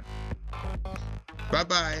next time.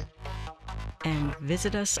 Bye-bye. And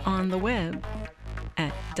visit us on the web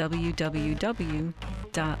at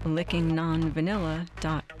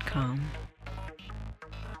www.lickingnonvanilla.com.